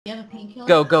You have a painkiller?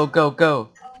 Go, go, go, go.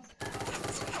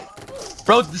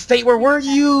 Bro, the state, where were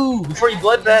you? Before you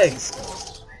blood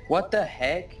bags. What the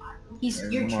heck?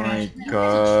 You're Oh trash. my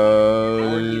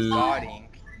god. Or he's botting.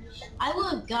 I would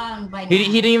have got him by now. He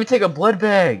didn't even take a blood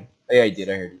bag. Oh, yeah, I did,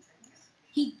 I heard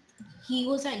it. He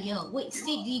was at Yale. Wait,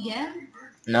 Steve, did you get him?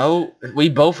 No, we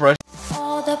both rushed.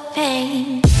 All the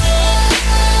pain.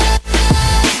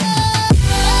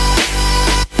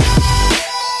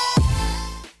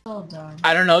 So done.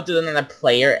 I don't know if there's another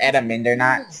player at a min or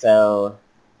not, so...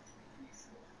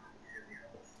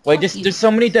 Wait, there's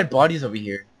so many dead bodies over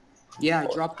here. Yeah,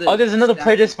 I dropped the... Oh, there's another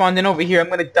player that spawned in over here. I'm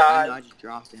gonna I know, die. I just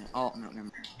dropped it. Oh, no, never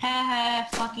mind. Ha ha,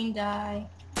 fucking die.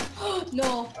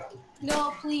 No.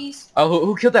 No, please. Oh,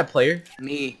 who killed that player?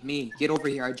 Me. Get over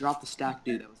here. I dropped the stack,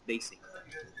 dude. That was basic.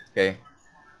 Okay.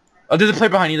 Oh, there's a player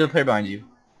behind you. There's a player behind you.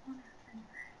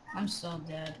 I'm so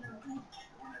dead.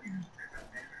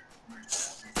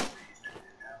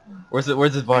 Where's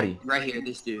his body? Right here,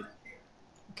 this dude.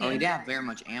 Okay. Oh, he didn't have very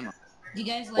much ammo. Do you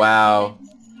guys like Wow. it?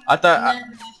 I thought...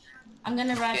 I'm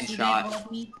gonna rush. Getting You shot. guys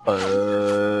love me?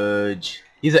 Fudge.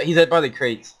 He's at by the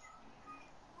crates.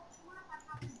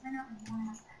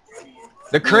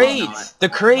 The crates! The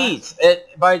crates!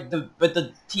 By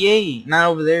the TA, not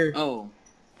over there. Oh.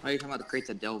 Oh, you're talking about the crates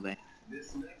at Delve.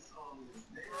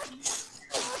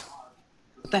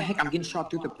 What the heck? I'm getting shot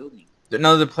through the building. There's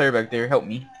another player back there. Help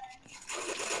me.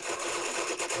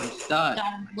 I'm stuck. Got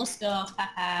him. Let's go.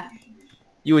 Haha.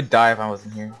 You would die if I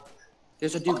wasn't here.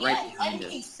 There's a dude right behind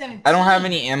us. MK17. I don't have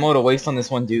any ammo to waste on this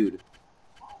one dude.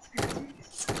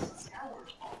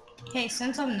 Okay,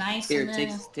 since I'm nice, Here, I'm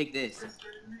gonna, take this.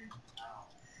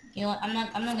 you know what? I'm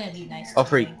not gonna be nice. Oh,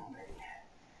 freak. today.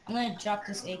 I'm gonna drop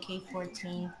this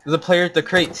AK-14. There's a player at the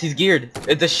crates. He's geared.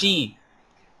 It's a she.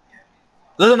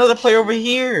 There's another player over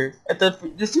here.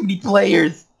 There's too many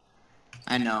players.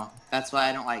 I know. That's why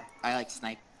I like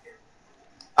snipe.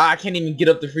 I can't even get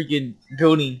up the freaking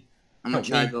building. I'm gonna Help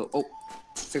try me. to go. Oh,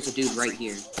 there's a dude right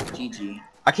here. GG.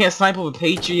 I can't snipe with a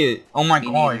Patriot. Oh my Me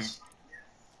neither. gosh.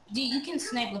 Dude, you can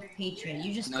snipe with Patriot.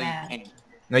 You're just No, you bad. can't.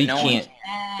 No, you No can't.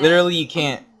 Bad. Literally, you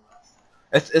can't.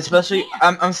 Especially,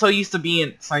 I'm so used to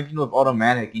being sniping with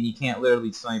automatic, and you can't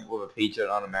literally snipe with a Patriot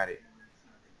automatic.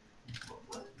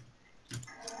 Oh,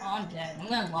 I'm dead. I'm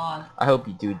gonna log. I hope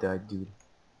you do die, dude.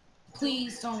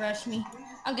 Please don't rush me.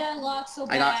 I'm gonna log so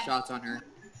bad. I got shots on her.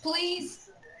 Please.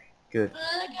 Good.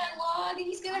 I got logged.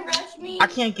 He's gonna rush me. I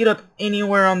can't get up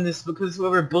anywhere on this because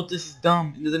whoever built this is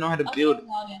dumb and doesn't know how to Okay, build.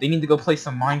 log in. They need to go play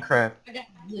some Minecraft. I got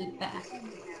loot back.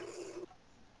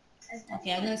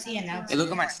 Okay, I'm gonna see an Hey, announcement.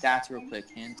 look at my stats real quick,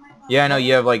 hint. Yeah, I know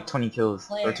you have like 20 kills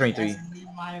Player or 23. as a new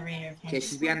moderator of Okay, Hinge.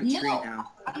 she's behind the tree No,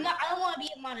 now. I'm not. I don't want to be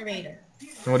a moderator.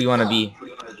 What do you want to be?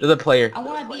 There's a player. I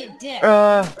want to be a dick.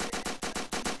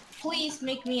 Please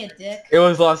make me a dick. It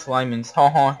was Lost Lyman's. Ha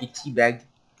ha, he teabagged.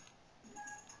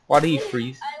 Why did he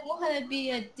freeze? I want to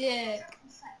be a dick.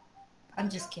 I'm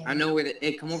just kidding. I know where the.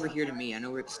 Hey, come over here to me. I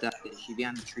know where the stuff is. She's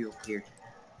behind the tree over here.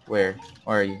 Where?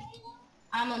 Where are you?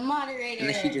 I'm a moderator. And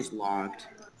then she just logged.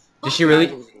 Did she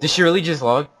really? Did she really just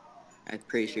log? I'm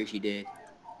pretty sure she did.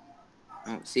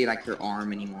 I don't see like her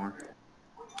arm anymore.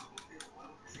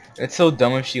 It's so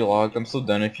dumb if she logged. I'm so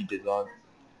done if she did log.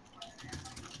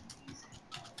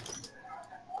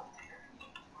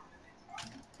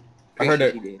 I heard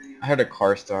Pretty sure she did. I heard a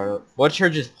car start up. Watch her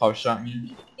just pop shot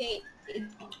me. Hey,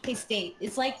 State.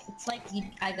 It's like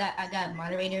I got a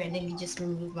moderator and then you just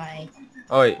remove my.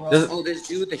 Oh wait, this, Oh, there's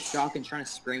dude with a shotgun trying to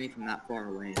spray me from that far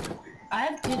away. I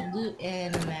have good loot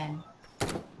and man.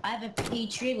 I have a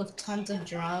Patriot with tons of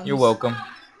drums. you're welcome.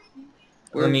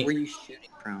 Where Let me- were you shooting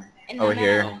from? And Over I'm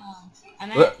here.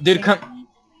 I'm Look, at dude, come. Trinity.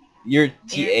 You're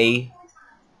TA.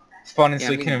 Spawn in Yeah,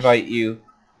 so we we can can- invite you.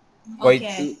 Wait.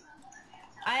 Okay.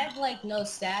 I have like no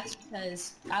stats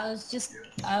because I was just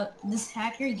this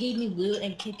hacker gave me loot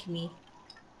and kicked me.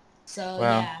 So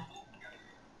Wow. yeah,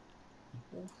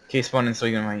 Okay, spawn in so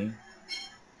we can invite you.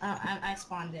 I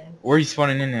spawned in. Where are you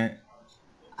spawning in at?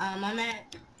 I'm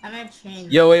at Trinity.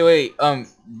 Yo, wait.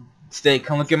 Stay.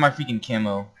 Come look at my freaking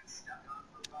camo.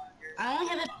 I only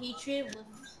have a Patriot with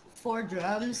 4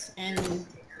 drums and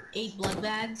 8 blood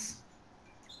bags.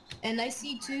 And I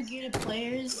see 2 geared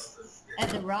players at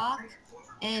the rock.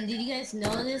 And did you guys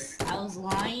notice I was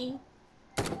lying?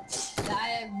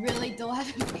 I really don't have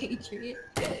a Patriot.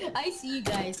 I see you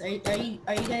guys. Are you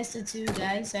guys the 2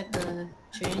 guys at the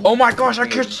Trinity? Oh my gosh, I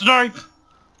can't snipe.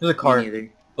 There's a car. Me neither.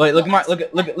 Wait, look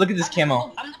at this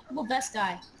camo. I'm the purple vest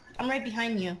guy. I'm right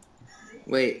behind you.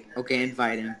 Wait, okay,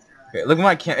 invite him. Okay, look at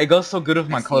my cam. It goes so good with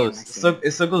my I see clothes. him, I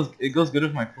see It goes good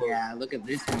with my clothes. Yeah, look at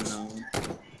this one though.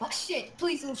 Oh shit!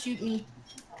 Please don't shoot me.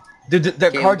 Dude, that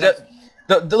Okay, car we got-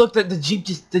 Look, the jeep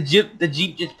just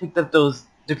picked up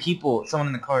the people, someone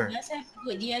in the car.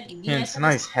 Wait, do you Yeah, it's a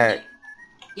nice hat.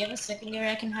 Do you have a secondary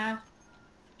I can have?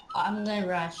 I'm gonna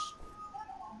rush.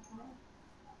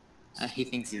 He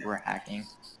thinks we're hacking.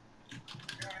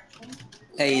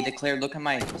 Hey, Declare, look at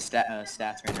my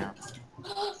stats right now.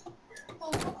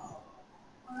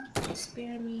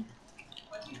 Spare me.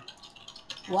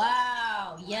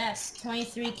 Wow, yes,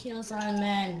 23 kills on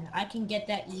men. I can get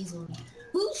that easily.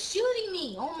 Who's shooting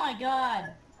me? Oh my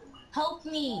god. Help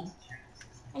me.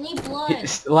 I need blood.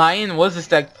 Lion was a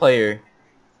stacked player.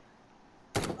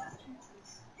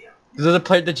 This is the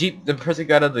player, the person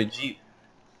got out of the jeep.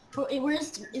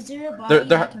 Is there a body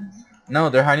that can... No,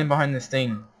 they're hiding behind this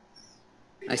thing.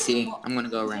 I see. I'm gonna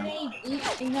go around.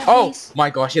 Oh my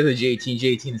gosh, he has a J18.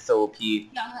 J18 is so OP. Yeah,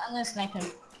 I'm gonna snipe him.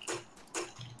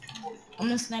 I'm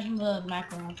gonna snipe him with a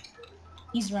macro.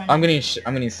 He's running. I'm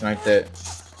getting sniped at.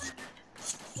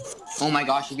 Oh my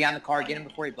gosh, he's behind the car. Get him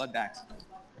before he bloodbacks.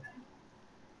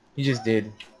 He just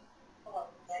did.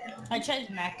 I tried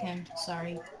to mac him.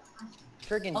 Sorry.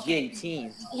 Friggin' Okay.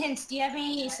 J18. Hints, do you have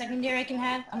any secondary I can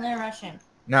have? I'm gonna rush him.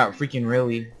 Not freaking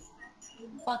really.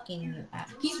 Fucking.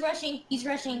 He's rushing. He's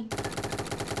rushing.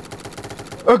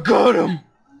 I got him!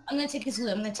 I'm gonna take his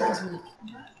loot. I'm gonna take his loot.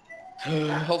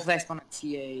 Hopefully I spawn a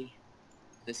TA.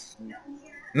 This.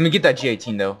 Let me get that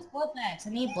G18 though. Blood bags. I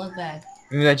need blood bag.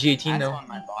 Give me that G18 That's though. on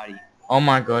my body. Oh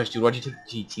my gosh, dude, why'd you take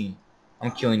the G18?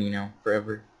 I'm killing you now,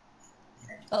 forever.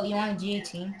 Oh, you want a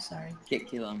G18? Sorry. Can't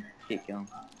kill him. Can't kill him.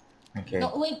 Okay.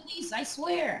 No, wait, please. I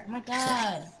swear. Oh my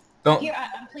god. Don't Here,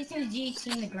 I'm placing the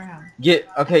G18 in the ground.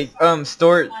 okay.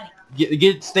 Store.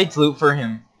 Get state's loot for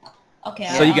him. Okay.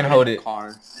 So you can hold it.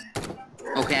 Car.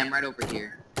 Okay, I'm right over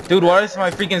here. Dude, why is my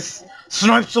freaking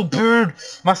snipe so bad?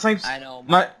 My snipes. I know.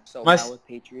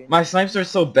 My snipes are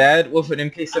so bad with an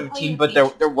MK17, but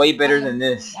they're way better than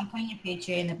this. I'm putting your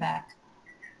Patriot in the back.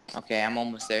 Okay, I'm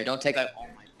almost there. Don't take like. Oh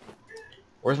my.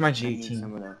 Where's my I need G18?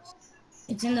 some of those.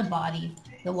 It's in the body.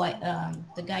 The white,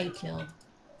 the guy you killed.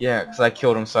 Yeah, cause I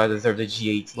killed him, so I deserve the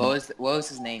G18. What was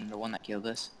his name? The one that killed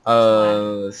us?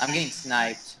 I'm getting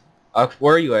sniped.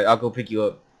 Where are you at? I'll go pick you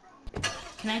up.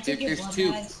 Can I take your blood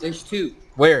two. bags? There's two.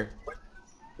 Where?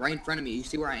 Right in front of me. You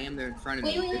see where I am? They're in front of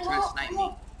Wait, me. They're trying to snipe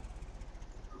me.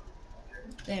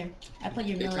 There. I put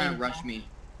your They're million. trying to rush me.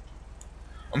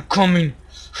 I'm coming. You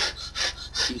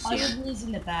All see your him? blue's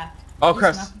in the back. Oh There's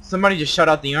crap! nothing. Somebody just shot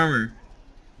out the armor.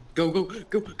 Go, go,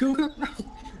 go, go, go.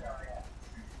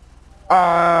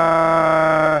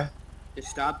 Just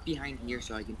stop behind here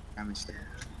so I can grab my stuff.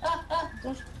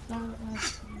 Don't.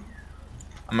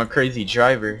 I'm a crazy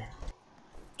driver.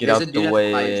 Get There's out a dude the at the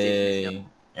fire way. station,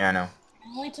 Yeah, I know.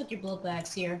 I only took your blood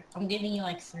bags here. I'm giving you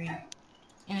like 3.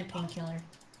 And a painkiller.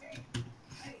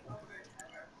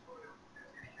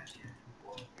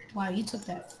 Wow, you took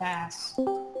that fast.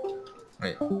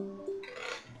 Wait.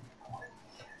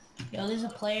 Yo, there's a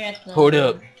player at the... Hold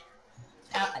up.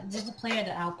 There's a player at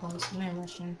the outpost. I'm gonna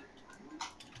rush him.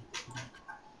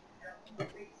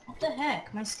 What the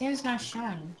heck? My skin's not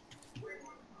showing.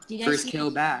 Do you guys First see kill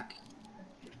back.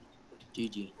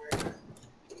 GG.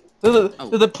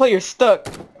 The player stuck.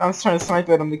 I was trying to snipe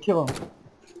at him to kill him.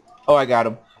 Oh, I got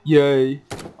him. Yay.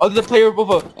 Oh, there's a player with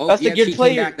a... Oh, that's yeah, the good she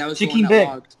player. Came back. That was She the came one that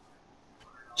back. logged.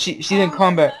 She's in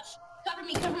combat. Cover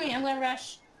me. I'm gonna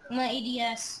rush. I'm gonna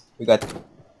ADS. We got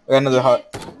another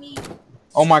hot... Cover me.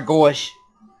 Oh my gosh.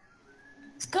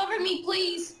 Cover me,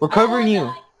 please. We're covering you.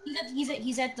 God.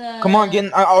 He's at the... Come on,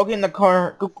 I'll get in the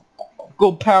car.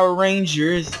 Go Power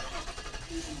Rangers.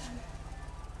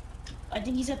 I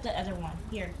think he's at the other one.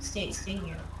 Here, stay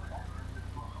here.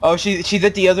 Oh, she's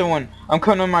at the other one. I'm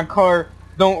coming in my car.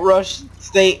 Don't rush.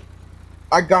 Stay.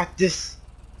 I got this.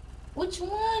 Which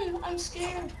one? I'm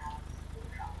scared.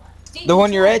 Stay The one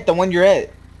which you're at. The one you're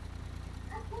at.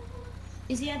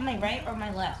 Is he at my right or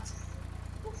my left?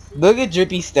 Look at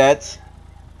Drippy stats.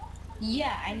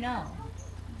 Yeah, I know.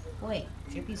 Wait,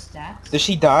 Drippy stats? Did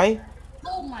she die?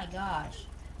 Oh my gosh.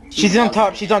 She's on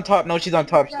top. She's on top. No, she's on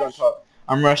top. She's on top.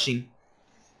 I'm rushing.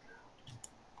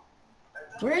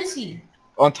 Where is he?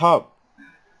 On top.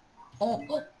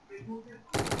 Oh.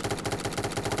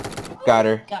 Got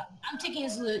her. I'm taking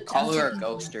his loot. Call her a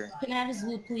ghoster. Can I have his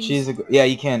loot, please? She's a... Yeah,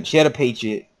 you can. She had a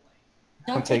Patriot.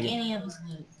 Don't take any of his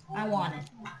loot. I want it.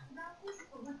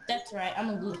 That's right. I'm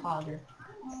a loot hogger.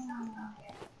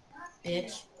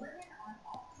 Bitch.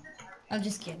 I'm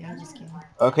just kidding.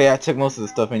 Okay, I took most of the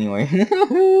stuff anyway.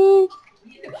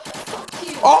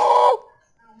 Oh!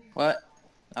 What?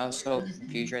 I was so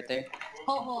confused right there.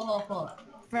 Hold.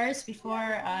 First, before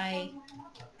I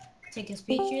take his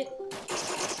Patriot.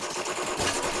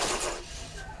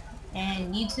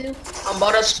 And you two? I'm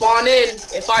about to spawn in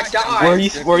if I die.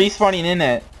 Where are you spawning in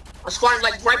at? I'm spawning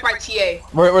like right by TA.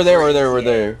 We're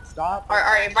there. Stop.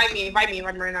 Alright, invite me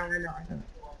right now.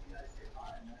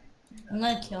 I'm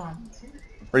gonna kill him.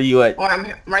 Where you at? Oh,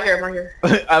 I'm right here. I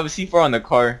have a C4 on the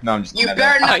car. No, I'm just You kidding.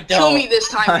 better I not kill don't. me this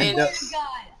time, I Vince. don't. God,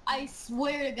 I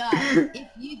swear to God, if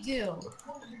you do.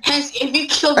 Hence, if you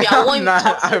kill me, I won't even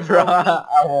talk to you, bro.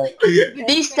 I won't.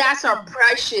 These stats are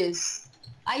precious.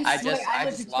 I swear I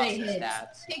would just betray lost the him.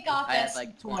 stats. Take off I that had,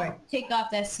 like, C4. Take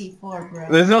off that C4, bro.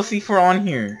 There's no C4 on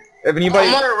here. If anybody,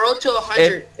 I'm on a road to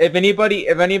 100. if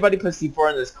anybody puts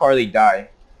C4 in this car, they die.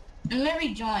 I'm gonna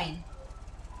rejoin.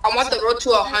 I'm on the road to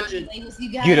 100.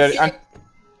 Dude,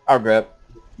 I'll grab.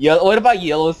 Yellow. What about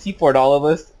yellow C4 to all of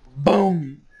us?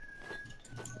 Boom.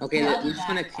 Okay, Yeah, we're just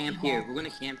gonna camp here. We're gonna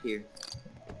camp here.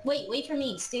 Wait for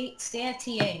me. Stay at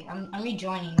TA. I'm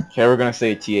rejoining. Okay, we're gonna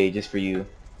say TA just for you.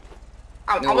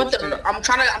 I'm trying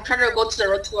to go to the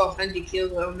road to 100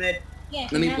 kills, man. Yeah,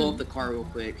 Let me blow up the car real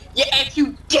quick. Yeah, if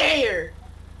you dare.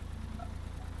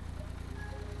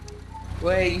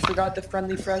 Wait, you forgot the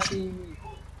friendly freshie.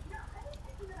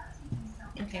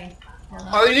 Okay.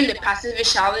 Are you doing the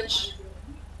pacifist challenge?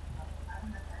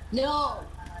 No,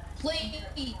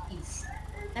 please.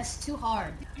 That's too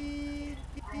hard.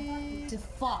 To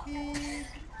fuck.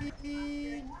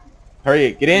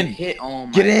 Hurry, get in. Oh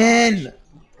my Get in.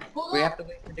 Hold We up. have to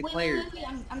wait for declared. Wait,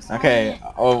 I'm sorry. Okay,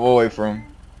 we'll wait for him.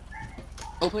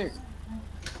 Oh, clear.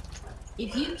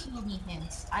 If you kill me,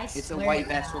 Hints, I swear. It's a white to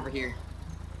vest God. over here.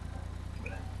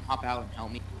 Hop out and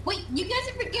help me. Wait, you guys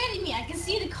are forgetting me. I can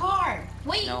see the car.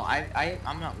 Wait. No,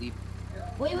 I'm not leaving.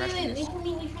 Wait for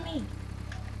me.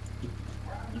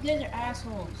 You guys are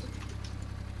assholes.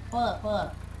 Hold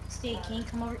up. Stay, can you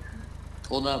come over?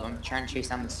 Hold up, I'm trying to chase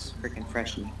down this freaking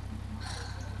freshie.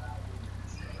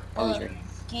 Oh, he's right.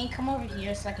 Can you come over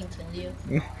here so I can kill you?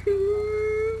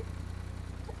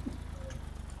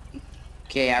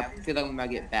 Okay, I feel like I'm about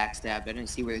to get backstabbed. I didn't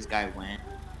see where this guy went.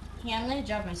 Yeah, I'm gonna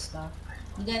drop my stuff.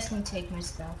 You guys can take my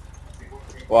stuff.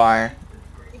 Why?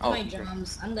 Take Oh, my sure.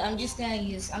 drums. I'm just gonna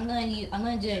use. I'm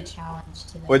gonna do a challenge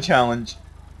today. What challenge?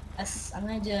 I'm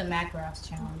gonna do a Macross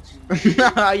challenge.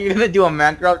 You're gonna do a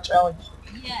Minecraft challenge?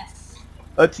 Yes.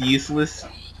 That's useless.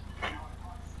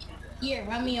 Here,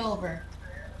 run me over.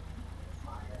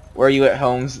 Where are you at,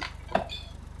 Holmes?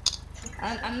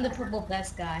 I'm the purple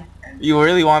vest guy. You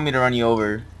really want me to run you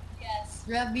over? Yes,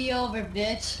 run me over,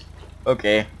 bitch.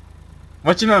 Okay.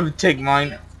 What you know to take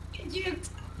mine? Get juked.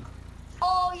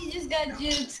 Oh, you just got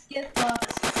juked. Get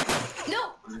fucked.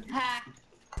 No. Ha.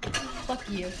 Fuck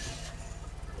you.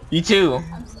 You too.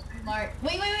 I'm so smart.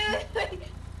 Wait.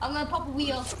 I'm gonna pop a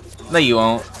wheel. No, you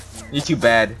won't. You're too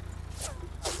bad.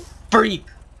 Freak.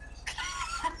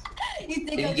 You think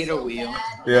Didn't I'm get a so wheel.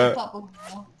 bad? Yeah. Pop a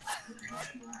wheel.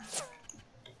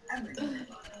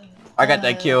 I got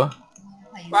that kill.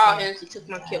 Wow, Hens, you took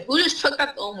my kill. Who just took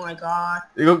that? Oh my god.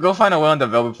 You go find a well in the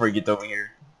bell before you get over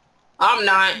here. I'm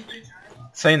not.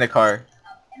 Stay in the car.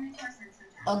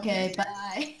 Okay,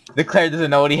 bye. Declare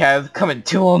doesn't know what he has coming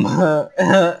to him. You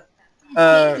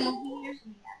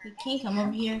can't come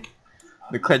over here.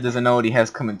 Declare doesn't know what he has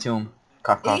coming to him.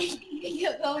 Cough cough.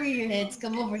 Come over here, Hits.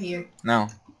 Come over here. No.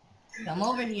 Come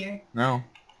over here. No.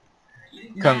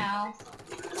 Come. Now.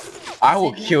 I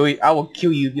will kill you. I will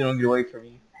kill you if you don't get away from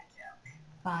me.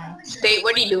 Fine. State,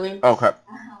 what are you doing? Oh crap.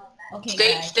 Okay,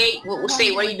 State, guys. state,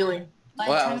 what are you doing? By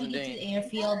What the I time we wasn't get to doing. the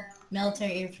airfield,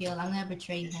 military airfield, I'm gonna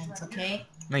betray Hens, okay?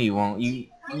 No, you won't. You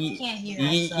can't hear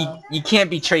us, so... you can't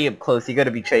betray up close. You gotta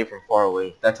betray from far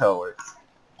away. That's how it works.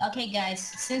 Okay, guys.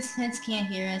 Since Hens can't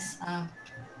hear us, I'm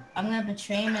gonna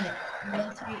betray him in a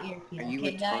military airfield. Are you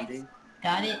Okay, guys? retarded?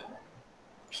 Got it?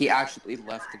 He actually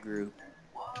left the group.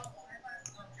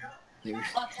 There's-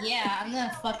 Fuck yeah, I'm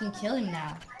gonna fucking kill him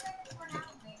now.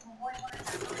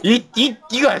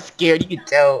 You got scared. You could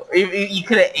tell. You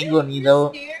could have angled me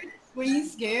though. Scared? Were you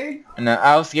scared? No,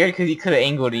 I was scared because you could have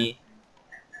angled me.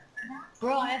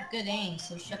 Bro, I have good aim,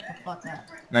 so shut the fuck up.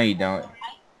 No, you don't. I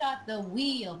shot the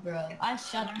wheel, bro.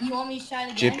 You want me to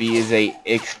shot again? Jippy is a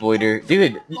exploiter,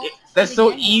 dude. That's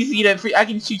so easy to. I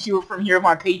can shoot you from here with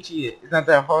my Patriot. It's not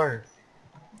that hard.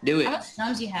 Do How it. much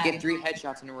drums you have? Get 3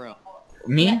 headshots in a row.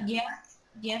 Me? Yeah.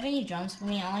 Do you have any drums for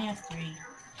me? I only have 3.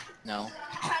 No.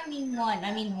 I mean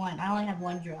one. I only have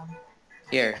 1 drum.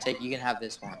 Here, you can have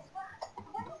this one.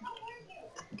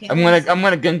 Okay, I'm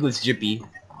gonna gun glitch Jippy.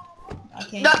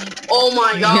 Okay. Oh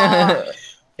my god.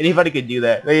 Anybody could do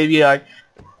that.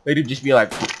 They'd just be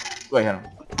like, wait, hold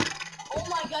on. Oh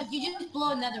my god, you just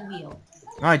blew another wheel.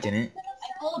 No, I didn't.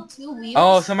 I blew up 2 wheels.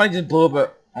 Oh, somebody just blew up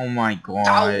a. Oh my god.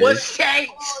 I was saying.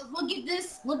 Oh, look at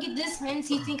this. Look at this, Vince.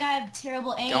 You think I have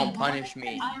terrible aim? Don't punish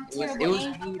me. It was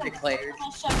you declared.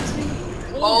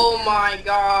 Oh my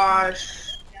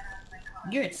gosh.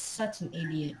 You're such an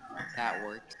idiot. That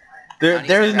worked.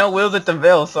 There is no wheels at the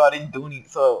Veil, so I didn't do anything.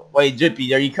 So wait,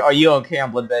 Drippy, are you okay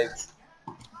on blood bags?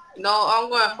 No, I'm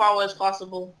going as far away as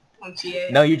possible on TA.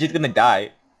 No, you're just gonna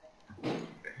die.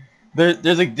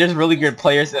 There's really good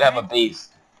players that have a base.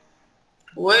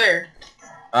 Where?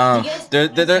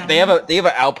 They have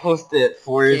an outpost at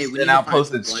Forest, an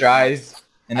outpost at Strive,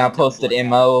 an outpost at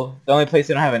MO. The only place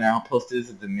they don't have an outpost is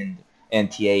at the Min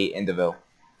and TA and Deville.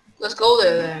 Let's go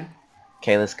there then.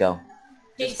 Okay, let's go.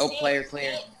 Just go player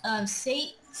clear.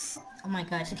 State. Oh my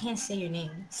gosh, I can't say your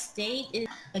name. State is.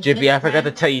 Drippy, I forgot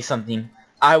to tell you something.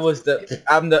 I'm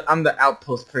the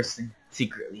outpost person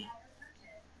secretly.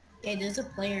 Okay, there's a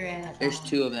player at. There's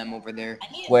 2 of them over there.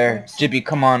 Where? Drippy,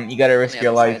 come on, you gotta risk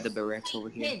your life. The barracks over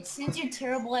here. Hey, since you're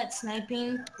terrible at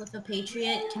sniping with a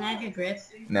Patriot, can I have your grip?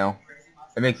 No,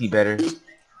 it makes me better.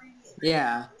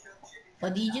 Yeah.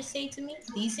 What did you just say to me?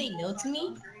 Did you say no to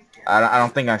me? I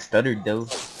don't think I stuttered though.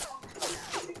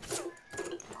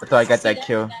 I thought I got that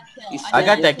kill. I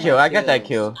got that kill. I got that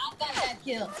kill.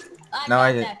 No,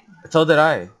 I didn't. So did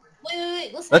I.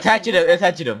 Wait. Let's hatch it. Let's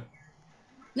hatch him.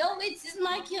 No, wait, this is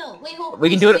my kill. Wait, hold on. We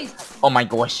can do it. Oh my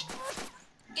gosh.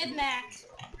 Get Max.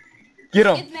 Get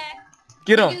him. Get Max.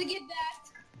 Get him. He's gonna get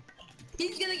Max.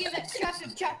 He's gonna get Max.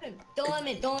 Trap him. Don't let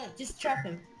him. Just trap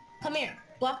him. Come here.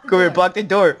 Block the door. Come here, block the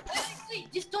door.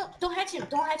 Wait. Just don't hatch him.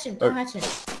 Don't hatch him.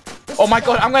 Oh my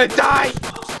god, I'm gonna die.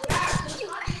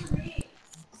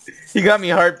 He got me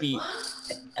heartbeat.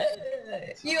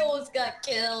 You almost got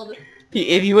killed.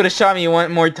 If he would have shot me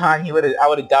one more time, I would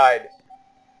have died.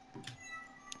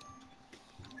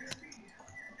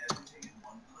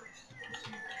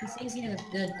 He says he's a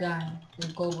good guy in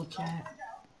the global chat.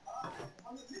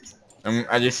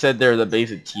 I just said they're the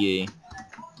base of TA.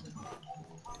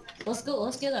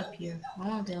 Let's get up here. I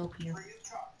want to get up here.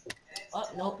 Oh,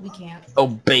 nope, we can't. Oh,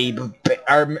 babe.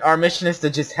 Our mission is to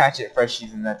just hatch it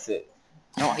freshies and that's it.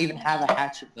 I don't even have a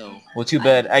hatchet though. Well, too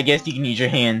bad. I guess you can use your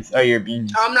hands or your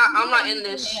beans. I'm not in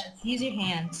this. Use your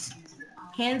hands.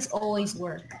 Hands always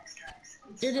work.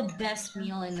 They're the best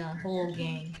meal in the whole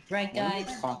game. Right, guys? What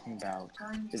are you talking about?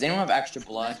 Does anyone have extra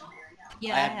blood?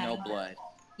 Yeah, I have no blood.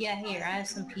 Yeah, here, I have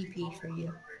some PP for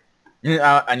you.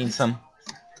 I need some.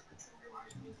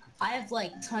 I have,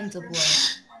 like, tons of blood.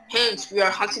 Hence, we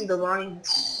are hunting the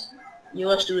lions. You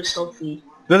must do this healthy.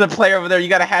 There's a player over there. You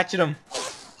gotta hatchet him.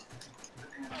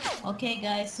 Okay,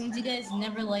 guys, since you guys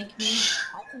never liked me,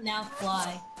 I can now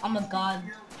fly. I'm a god.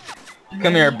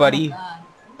 Come here, buddy.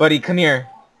 Buddy, come here.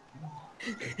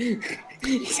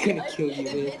 He's gonna kill you,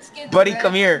 man. Buddy,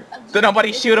 come here. Don't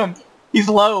nobody shoot him. He's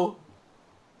low.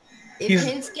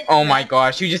 Oh my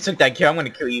gosh, you just took that kill. I'm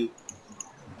gonna kill you.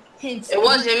 It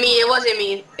wasn't me.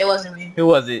 Who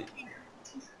was it?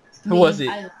 Who was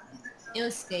it? It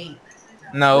was State.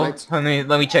 No, let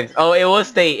me check. Oh, it was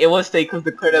State. It was State because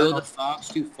the card has No, no. the fox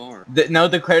too far. No,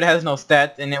 the card has no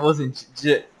stats, and it wasn't.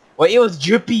 Well, it was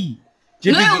Drippy.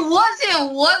 No, it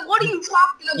wasn't. What are you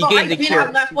talking about? I did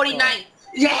have that 49.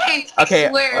 Yes. Okay. I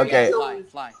swear. Okay.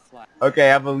 Fly.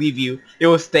 Okay, I believe you. It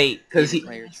was State because he.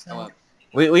 Players, go up.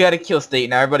 We gotta kill State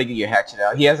now. Everybody get your hatchet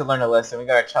out. He has to learn a lesson. We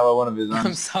gotta chop out one of his arms.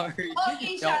 I'm sorry. Oh, I'm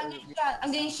getting shot.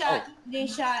 I'm getting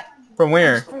shot. From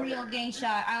where? For real, getting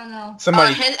shot. I don't know.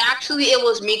 Somebody. Actually, it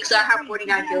was me because I have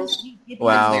 49 kills.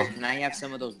 Wow. Claire, can I have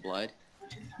some of those blood?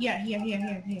 Here.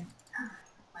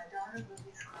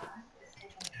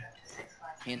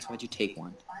 Hans, why'd you take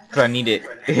one? Cause I need it.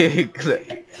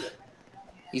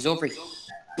 He's over here.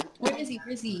 Where is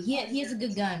he? He has a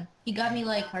good gun. He got me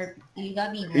like heart. He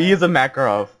got me. He is a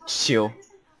Makarov. Chill.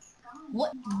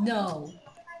 What? No.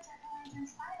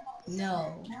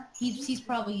 He's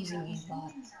probably using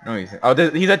aimbot. No,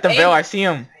 he's at the Veil. I see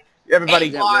him. Everybody.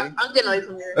 Hey, I'm getting away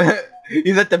from here.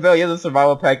 He's at the Veil. He has a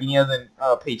survival pack and he has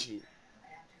a Patriot.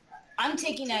 I'm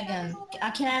taking that gun.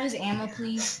 Can I have his ammo,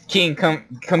 please? King, come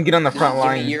get on the front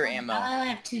line. Give me your ammo. I only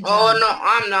have 2 guns. Oh no,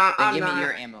 I'm not. Then give me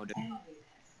your ammo. Dude.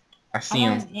 I see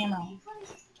him. His ammo.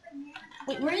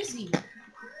 Wait, where is he?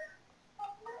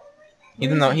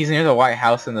 He's near the White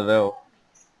House in the Veil.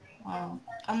 Oh,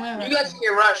 I'm gonna rush You guys him.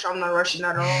 can rush. I'm not rushing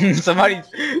at all.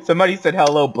 somebody said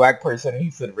hello black person and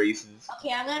he said racist.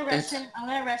 Okay, I'm gonna rush him. I'm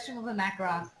gonna rush him with a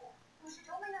Makarov.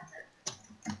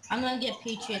 I'm gonna get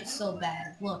Patriots so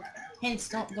bad. Look, Hints,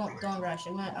 don't rush.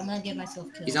 I'm gonna get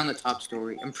myself killed. He's on the top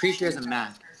story. I'm pretty sure he has a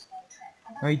map.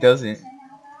 No, he doesn't.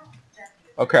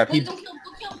 Oh crap! Wait, don't kill.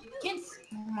 Hints.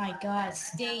 Oh my God,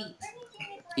 State.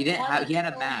 He didn't have. He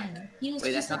had a map. He was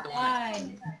Wait, just that's not the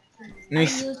one.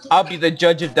 alive. I'll be the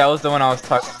judge if that was the one I was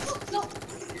talking. No,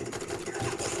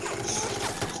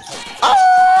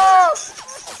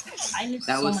 I missed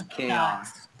That so was much chaos.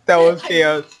 shots. That was I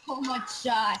chaos. missed so much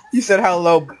shots. You said how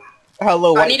low I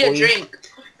white need a boy. drink.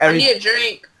 I need a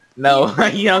drink. No,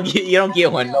 you don't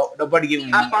get one. No, nobody get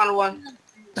I one. found one.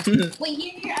 Wait,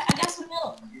 here, I got some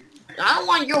milk. I don't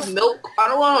want your milk. I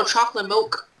don't want no chocolate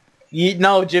milk.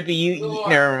 No, Jippy, you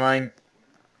never mind.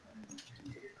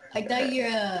 I thought you're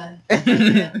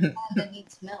that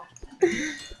needs milk.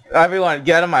 Everyone,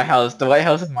 get out of my house. The White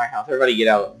House is my house. Everybody get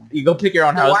out. You go pick your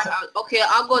own house. Okay,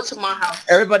 I'll go to my house.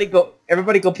 Everybody go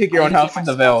pick your own house in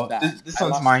the Vale. This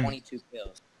one's mine. 22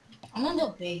 kills. I'm gonna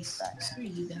go base. Screw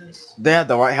you guys. Yeah,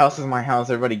 the White House is my house.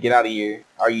 Everybody get out of here,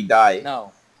 or you die.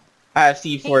 No. I have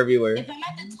C4 everywhere. If I'm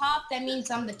at the top, that means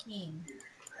I'm the king.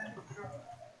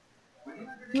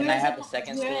 Can I have a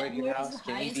second story of your house?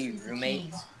 Can we be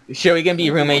roommates? Sure, we can be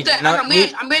roommates. No,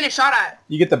 I'm getting shot at.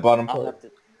 you get the bottom I'll floor. have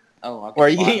to... Oh,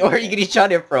 okay. Where are you getting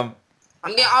shot at from?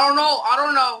 I don't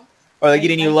know. Are they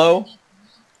getting you low?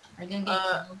 Are you gonna get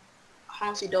killed? I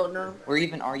honestly don't know. Where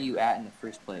even are you at in the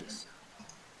first place?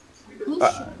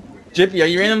 Jippy, are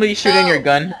you randomly shooting your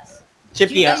gun? Jippy,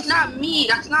 Dude, that's not me.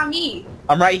 That's not me.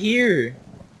 I'm right here.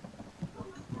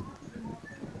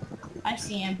 I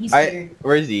see him. He's geared.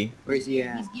 Where is he? Where's he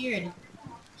at? He's geared.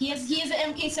 He has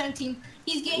an MK-17.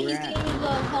 He's getting me help.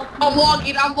 I'm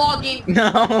logging.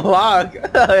 No, log.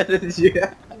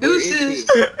 Deuces.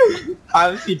 I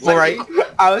was C4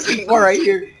 right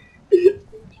here. He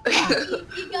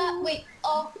got. Wait.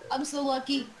 Oh, I'm so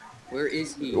lucky. Where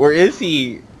is he? Where is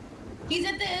he? He's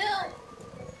at the hill.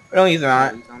 No, he's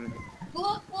not.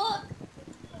 Look.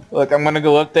 Look, I'm gonna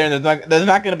go up there, and there's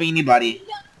not gonna be anybody.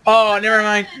 Oh, never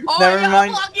mind. Never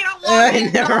mind.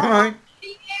 Never mind.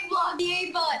 He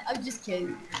ain't bot. I'm just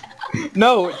kidding.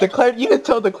 No, you can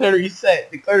tell Declare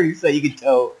reset. Declare reset, you can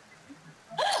tell.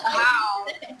 Wow.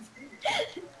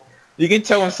 You can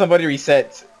tell when somebody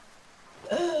resets.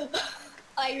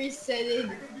 I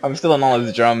resetted. I'm still on all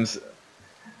his drums.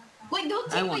 Wait,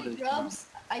 don't take my drums.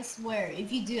 I swear,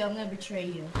 if you do, I'm gonna betray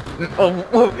you. Oh,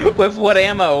 with what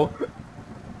ammo?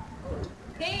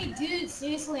 Hey, dude,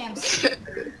 seriously, I'm sick.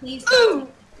 Please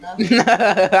don't take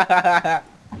stuff.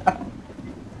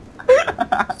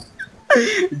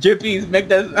 Jippies, make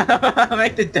the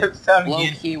death sound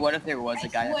again. Low-key, what if there was a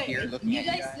guy up here looking at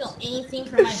you guys? guys? Steal anything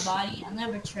from my body, I'm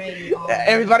gonna betray you all.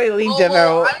 Everybody leave them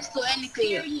out. I didn't steal anything.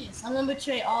 Serious, I'm gonna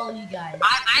betray all of you guys.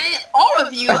 I didn't. All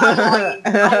of you. I'm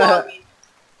logging.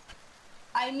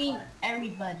 I mean,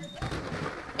 everybody.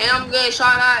 And I'm getting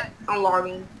shot at. I'm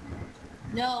logging.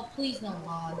 No, please don't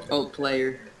log. Oh,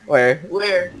 player. Where?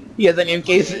 He has an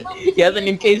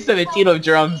MK17 of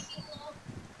drums.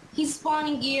 He's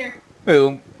spawning gear.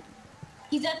 Who?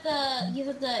 He's at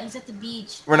the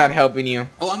beach. We're not helping you.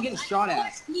 Oh, I'm getting shot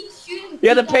at. He's shooting. You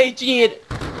have to pay it.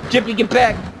 Jippy, get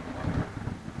back.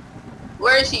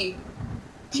 Where is he?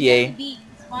 He's at the TA. beach,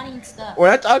 spawning stuff. We're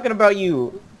not talking about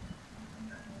you.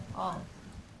 Oh.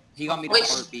 He got me to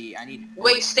part B. I need...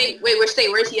 Where is he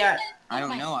at? I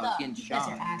don't know. I was getting You guys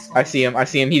are shot. assholes. I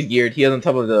see him. He's geared. He is on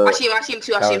top of the... I see him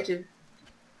too.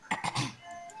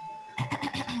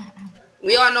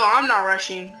 We all know I'm not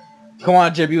rushing. Come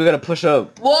on, Jippy, we gotta push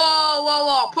up.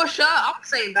 Whoa, push up. I'm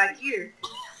saying back here.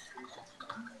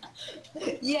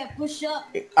 Yeah, push up.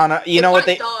 You know what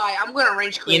they... die, I'm gonna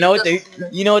range clear. You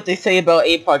know what they say about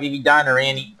APOC? If you die on a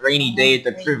rainy day, it's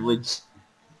a privilege.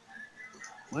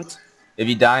 What? If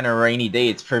you die on a rainy day,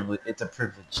 it's a privilege.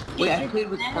 Wait, I played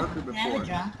with Parker before.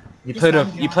 You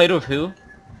played with who?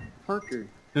 Parker.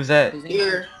 Who's that?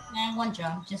 Here. Nah, one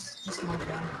drum. Just one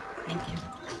drum. Thank you.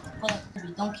 Hold up,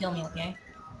 don't kill me, okay?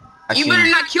 You better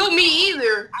not kill me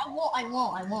either. I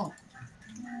won't.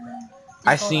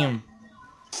 I see him.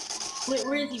 Wait,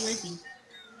 where is he?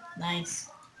 Nice.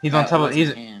 He's on top of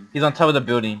the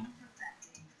building.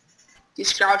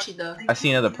 He's crouching though. I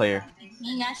see another player. Can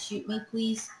you not shoot me,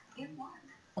 please?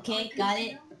 Okay, got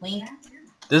it. Wink.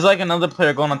 There's like another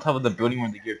player going on top of the building where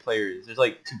the geared player is. There's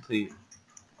like 2 players.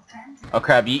 Oh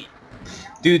crap,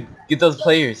 dude, get those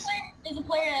players. There's a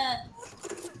player.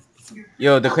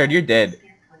 Yo, Declared, you're dead.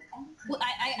 Well,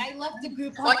 I left the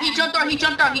group. Oh, he jumped out.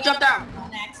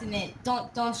 On accident.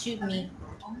 Don't shoot me.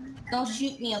 Don't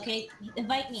shoot me, okay?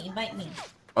 Invite me.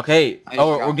 Okay.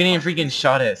 Oh, we're getting freaking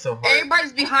shot at so hard.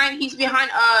 Everybody's behind. He's behind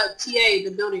TA,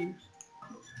 the building.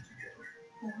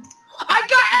 I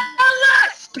got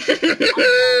LS!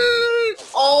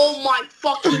 Oh my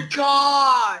fucking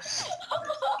gosh!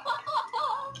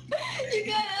 You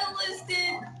got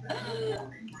enlisted.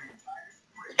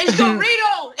 It's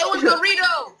Dorito! It was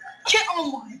Dorito!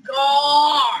 Oh my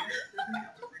god!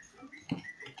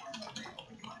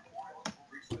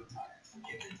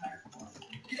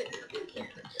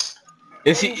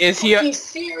 Is he serious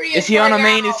is he on a right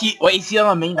main? now? Is he on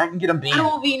a main? I can get him beat.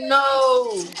 Kobe,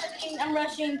 no. I'm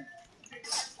rushing.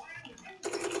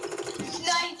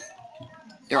 Nice.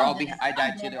 They're I'm all dead. behind. I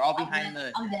died too. I'm They're all dead. behind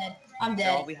the. I'm dead. I'm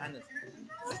They're all dead. behind the.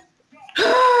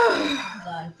 I'm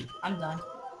done. I'm done.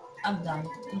 I'm done.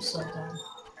 I'm so done.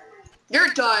 You're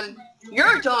done.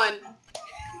 You're done.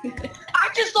 I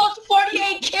just lost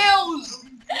 48 kills.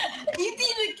 You didn't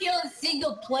even kill a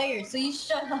single player, so you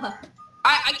shut up.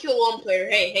 I killed one player.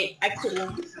 Hey, I killed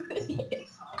one.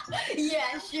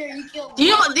 Yeah, sure, you killed Do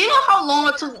you know how long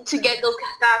it took to get those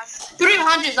stats?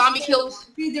 300 zombie kills.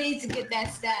 3 days to get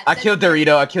that stat. I killed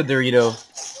Dorito. I killed Dorito.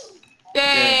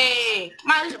 Yay!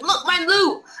 My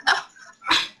loot.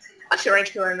 I should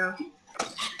range kill right now.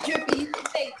 Drippy,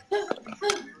 hey.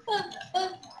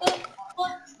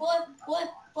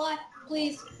 What?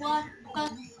 Please, what?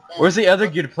 Where's the other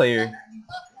good player?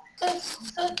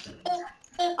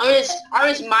 I'm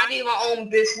just minding my own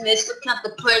business, looking at the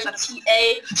players at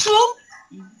TA. Swoop!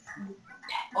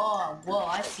 Oh, whoa,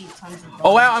 I see tons of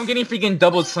Oh wow, I'm getting freaking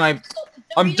double sniped.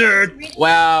 I'm dead.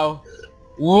 Wow.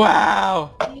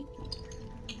 Wow.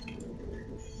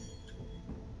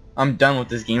 I'm done with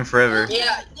this game forever.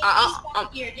 Yeah,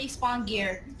 They spawn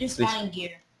gear. They're spawning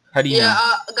gear. How do you know?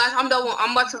 guys, I'm done.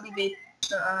 I'm about to leave it.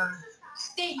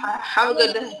 Stay. Have a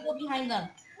good day. Go behind them.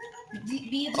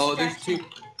 Be a Oh, there's distraction.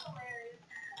 two.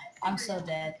 I'm so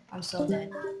dead.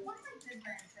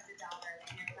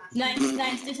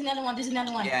 Nice. There's another one.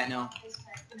 Yeah, I know.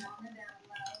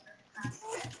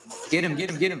 Get him.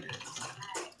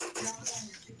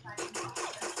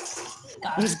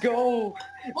 God. Let's go.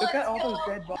 Look at all those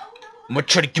dead bodies. I'm gonna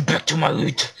try to get back to my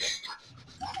loot.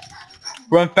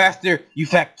 Run faster, you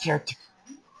fat character.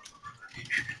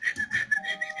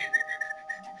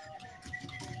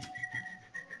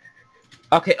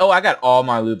 Okay, oh, I got all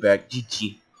my loot back.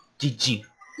 GG. Dude,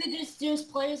 there's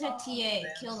players at TA.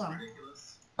 Kill them.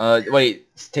 Wait,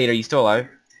 Tate, are you still alive?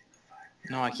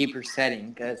 No, I keep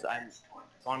resetting because I'm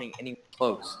spawning any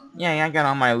close. Yeah, I got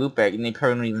all my loot back, and they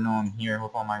probably don't even know I'm here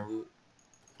with all my loot.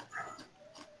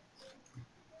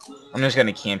 I'm just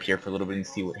gonna camp here for a little bit and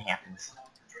see what happens.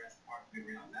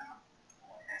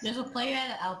 There's a player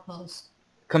at the outpost.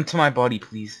 Come to my body,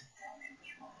 please.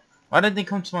 Why did they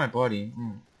come to my body?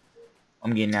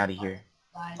 I'm getting out of here.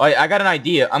 Bye. Oh, I got an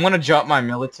idea. I'm gonna drop my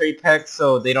military pack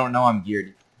so they don't know I'm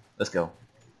geared. Let's go.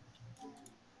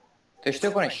 They're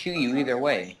still going to shoot you either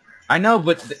way. I know,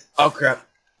 but... oh, crap.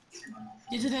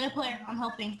 There's another player. I'm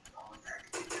helping.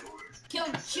 Kill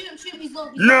him. Shoot him. He's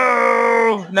low.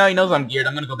 No! No, he knows I'm geared.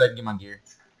 I'm gonna go back and get my gear.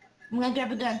 I'm gonna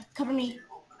grab a gun. Cover me.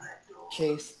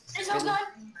 Chase. There's no gun.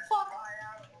 Fuck.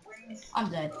 I'm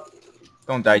dead.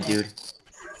 Don't die, dude.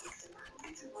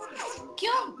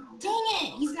 Kill him. Dang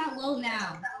it. He's not low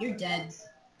now. You're dead.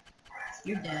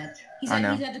 He's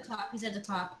at the top. He's at the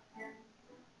top.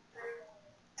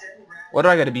 Why do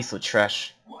I gotta be so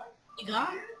trash? You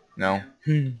got him? No.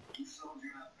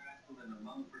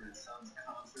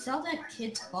 It's all that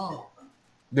kid's fault.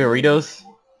 Doritos?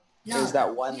 No. There's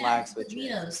that one lag switch.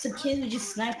 Doritos. The kid who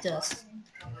just sniped us.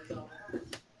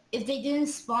 If they didn't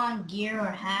spawn gear or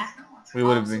hack, We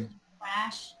would have been.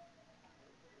 crash.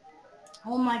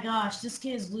 Oh my gosh, this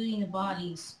kid is looting the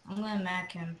bodies. I'm gonna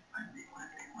mac him.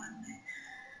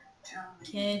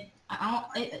 Kid,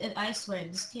 I swear,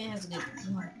 this kid has a good...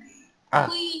 Ah.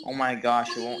 Please. Oh my gosh,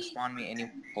 it won't spawn me any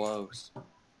close.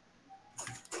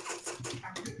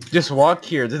 Just walk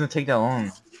here. It doesn't take that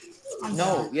long.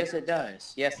 No, yes it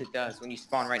does. Yes it does. When you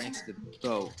spawn right next to the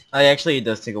boat. Actually, it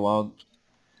does take a while.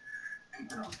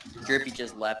 Drippy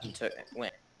just left and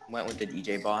went with the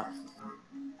DJ bot.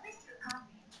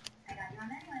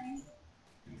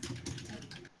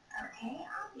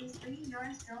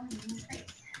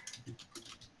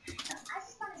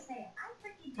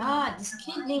 God, this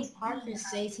kid named Parker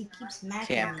says he keeps macking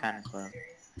Okay, I'm me. kind of close.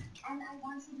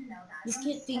 This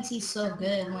kid thinks he's so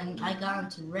good when I got him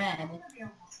to red.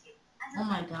 Oh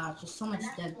my gosh, there's so much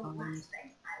dead bodies.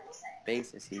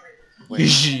 Base is he?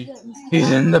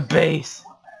 He's in the base.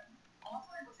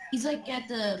 He's like at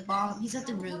the bomb. He's at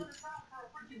the roof.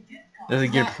 There's a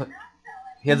good.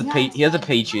 He has a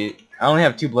Patriot. I only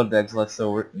have 2 blood bags left,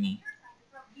 so we're me.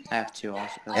 I have 2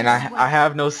 also. And I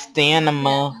have no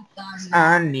stamina.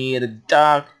 I need a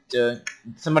doctor.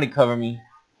 Somebody cover me.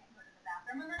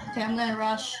 Okay, I'm gonna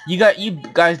rush. You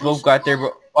guys both got there,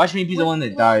 but watch me be the one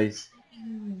that dies.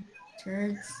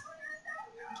 Turds.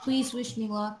 Please wish me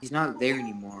luck. He's not there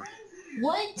anymore.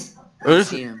 What? What if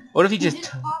See him. he He's just? in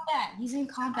combat. He's in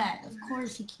combat. Of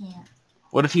course he can't.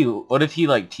 What if he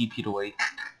like TP'd away?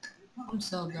 I'm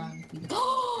so done with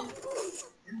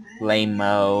you.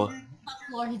 Lame-o.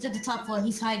 floor. He's at the top floor.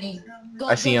 He's hiding. Go,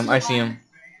 I see go him. to the I see right. him.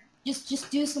 Just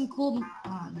do some cool.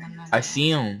 Oh, no. I see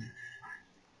him.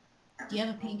 Do you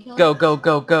have a painkiller? Go, go,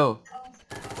 go, go.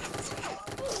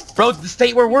 Bro, the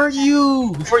state, where were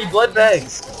you? Before you blood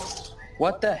bags.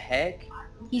 What the heck?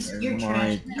 You're Oh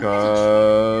trash. my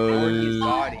god. He's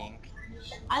botting.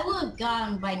 I would have got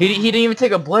him by now. He didn't even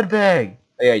take a blood bag.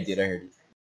 Oh, yeah, I did. I heard it.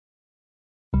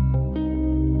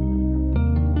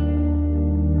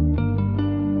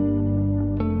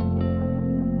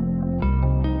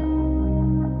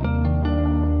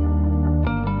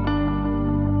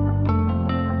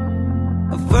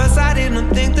 At first I didn't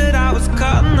think that I was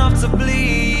cut enough to bleed.